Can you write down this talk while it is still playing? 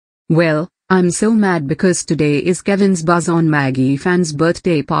Well, I'm so mad because today is Kevin's Buzz on Maggie fan's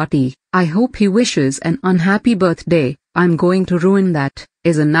birthday party. I hope he wishes an unhappy birthday. I'm going to ruin that.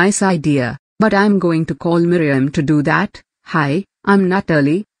 Is a nice idea, but I'm going to call Myriam to do that. Hi, I'm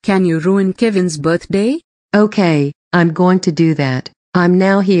Nataly. Can you ruin Kevin's birthday? Okay, I'm going to do that. I'm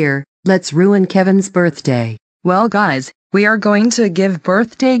now here. Let's ruin Kevin's birthday. Well guys, we are going to give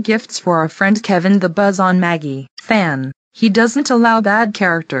birthday gifts for our friend Kevin the Buzz on Maggie fan. He doesn't allow bad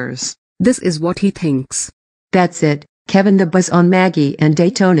characters. This is what he thinks. That's it. Kevin the Buzz on Maggie and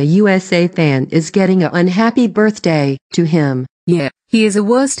Daytona USA fan is getting a unhappy birthday to him. Yeah, he is a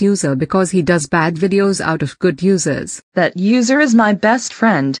worst user because he does bad videos out of good users. That user is my best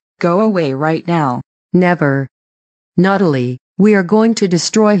friend. Go away right now. Never. Nataly, we are going to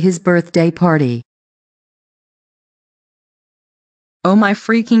destroy his birthday party. Oh my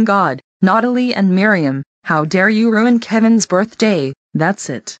freaking god, Nataly and Myriam, how dare you ruin Kevin's birthday? That's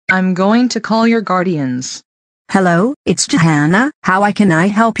it. I'm going to call your guardians. Hello, it's Johanna. How can I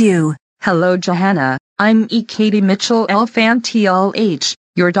help you? Hello Johanna, I'm Katie Mitchell L fan TLH.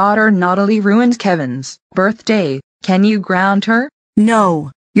 Your daughter Nataly ruined Kevin's birthday. Can you ground her?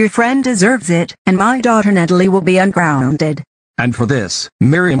 No, your friend deserves it, and my daughter Nataly will be ungrounded. And for this,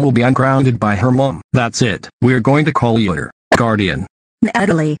 Myriam will be ungrounded by her mom. That's it. We're going to call your guardian.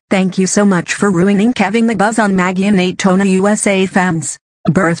 Nataly, thank you so much for ruining Kevin the Buzz on Maggie and Daytona USA fans'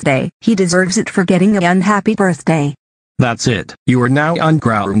 birthday. He deserves it for getting an unhappy birthday. That's it. You are now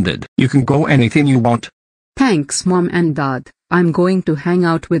ungrounded. You can go anything you want. Thanks Mom and Dad. I'm going to hang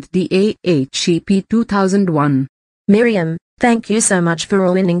out with DAHEP 2001. Myriam, thank you so much for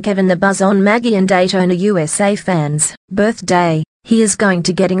ruining Kevin the Buzz on Maggie and Daytona USA fans' birthday. He is going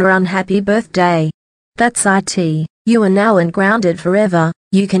to getting an unhappy birthday. That's it. You are now ungrounded forever.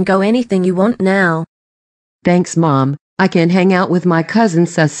 You can go anything you want now. Thanks Mom, I can hang out with my cousin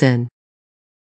Susan.